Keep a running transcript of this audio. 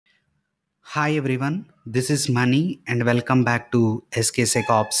Hi everyone, this is Mani and welcome back to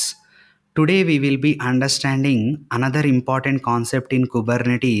SKSecOps. Today we will be understanding another important concept in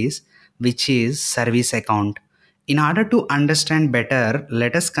Kubernetes, which is service account. In order to understand better,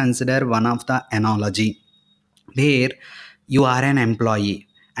 let us consider one of the analogy where you are an employee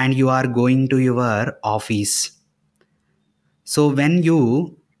and you are going to your office. So when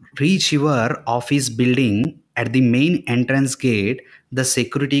you reach your office building at the main entrance gate, the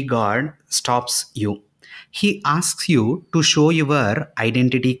security guard stops you. He asks you to show your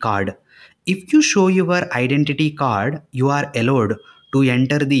identity card. If you show your identity card, you are allowed to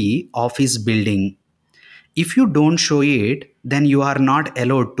enter the office building. If you don't show it, then you are not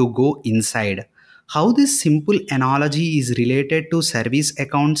allowed to go inside. How this simple analogy is related to service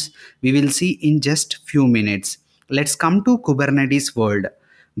accounts, we will see in just few minutes. Let's come to Kubernetes world.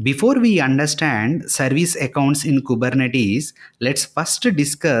 Before we understand service accounts in Kubernetes, let's first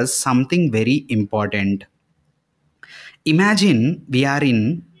discuss something very important. Imagine we are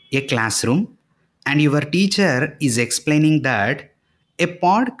in a classroom and your teacher is explaining that a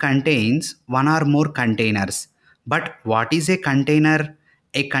pod contains one or more containers. But what is a container?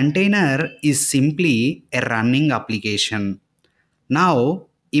 A container is simply a running application. Now,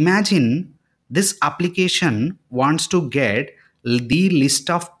 imagine this application wants to get the list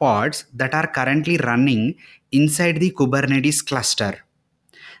of pods that are currently running inside the Kubernetes cluster.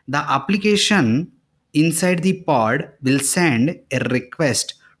 The application inside the pod will send a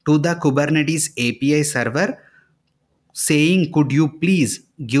request to the Kubernetes API server saying, could you please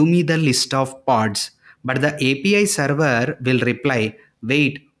give me the list of pods? But the API server will reply,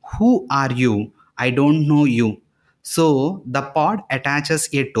 wait, who are you? I don't know you. So the pod attaches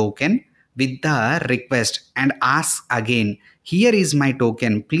a token with the request and asks again, here is my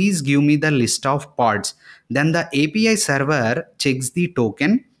token, please give me the list of pods. Then the API server checks the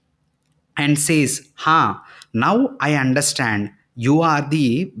token and says, ha, now I understand. You are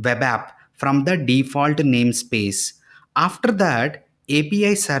the web app from the default namespace. After that,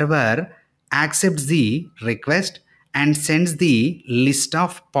 API server accepts the request and sends the list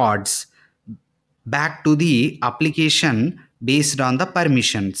of pods back to the application based on the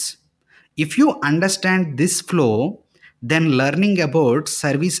permissions. If you understand this flow, then learning about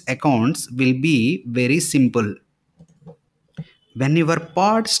service accounts will be very simple. When your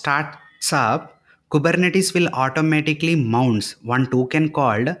pod starts up, Kubernetes will automatically mount one token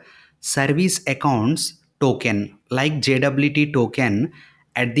called service accounts token, like JWT token,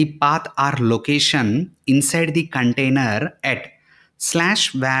 at the path or location inside the container at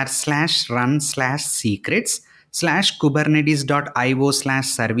 /var/run/secrets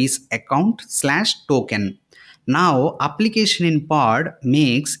 /kubernetes.io/service account/token. Now, application in pod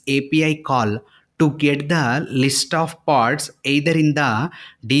makes API call to get the list of pods either in the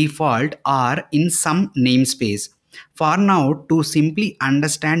default or in some namespace. For now, to simply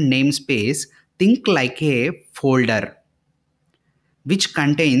understand namespace, think like a folder which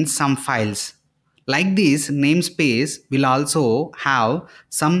contains some files. Like this, namespace will also have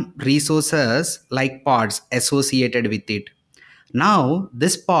some resources like pods associated with it. Now,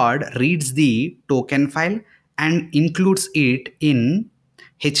 this pod reads the token file and includes it in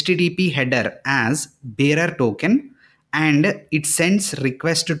HTTP header as bearer token, and it sends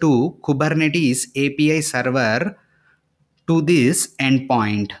request to Kubernetes API server to this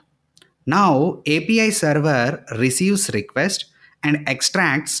endpoint. Now, API server receives request and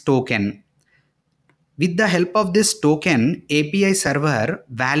extracts token. With the help of this token, API server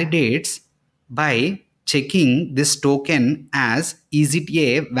validates by checking this token as, is it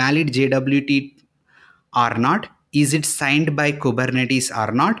a valid JWT or not? Is it signed by Kubernetes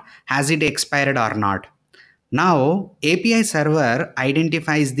or not? Has it expired or not? Now, API server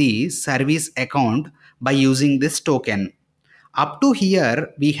identifies the service account by using this token. Up to here,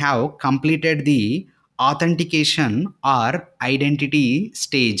 we have completed the authentication or identity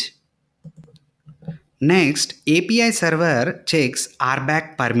stage. Next, API server checks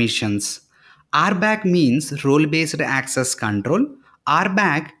RBAC permissions. RBAC means role-based access control.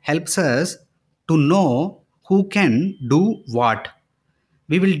 RBAC helps us to know who can do what.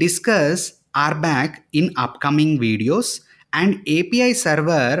 We will discuss RBAC in upcoming videos, and API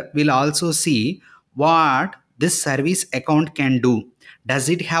server will also see what this service account can do. Does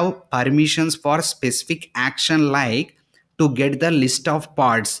it have permissions for specific action like to get the list of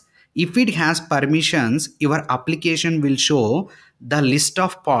pods? If it has permissions, your application will show the list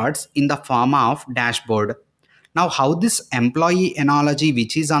of pods in the form of dashboard. Now, how this employee analogy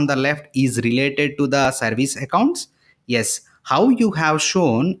which is on the left is related to the service accounts? Yes, How you have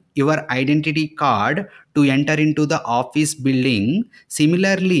shown your identity card to enter into the office building.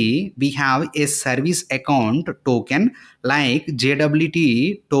 Similarly, we have a service account token like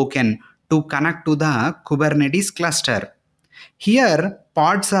JWT token to connect to the Kubernetes cluster. Here,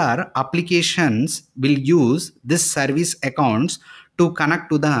 pods or applications will use this service accounts to connect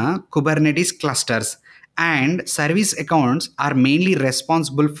to the Kubernetes clusters, and service accounts are mainly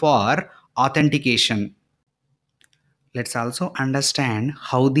responsible for authentication. Let's also understand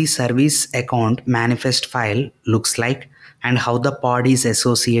how the service account manifest file looks like and how the pod is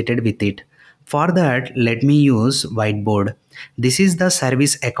associated with it. For that, let me use whiteboard. This is the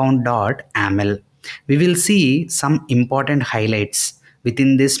service account.aml. We will see some important highlights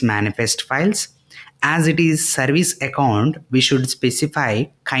within this manifest files. As it is service account, we should specify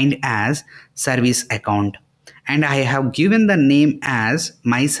kind as service account. And I have given the name as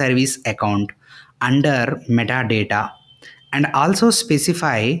my service account under metadata, and also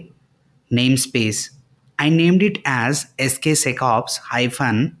specify namespace. I named it as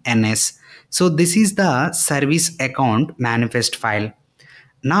SKSecOps-ns. So this is the service account manifest file.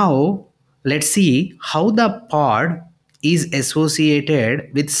 Now let's see how the pod is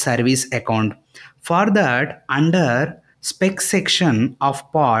associated with service account. For that, under spec section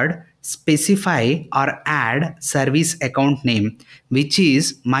of pod, specify or add service account name, which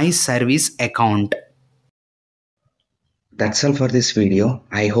is my service account. That's all for this video.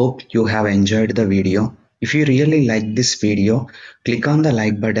 I hope you have enjoyed the video. If you really like this video, click on the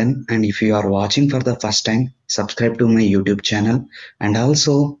like button, and if you are watching for the first time, subscribe to my YouTube channel, and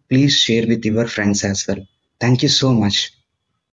also please share with your friends as well. Thank you so much.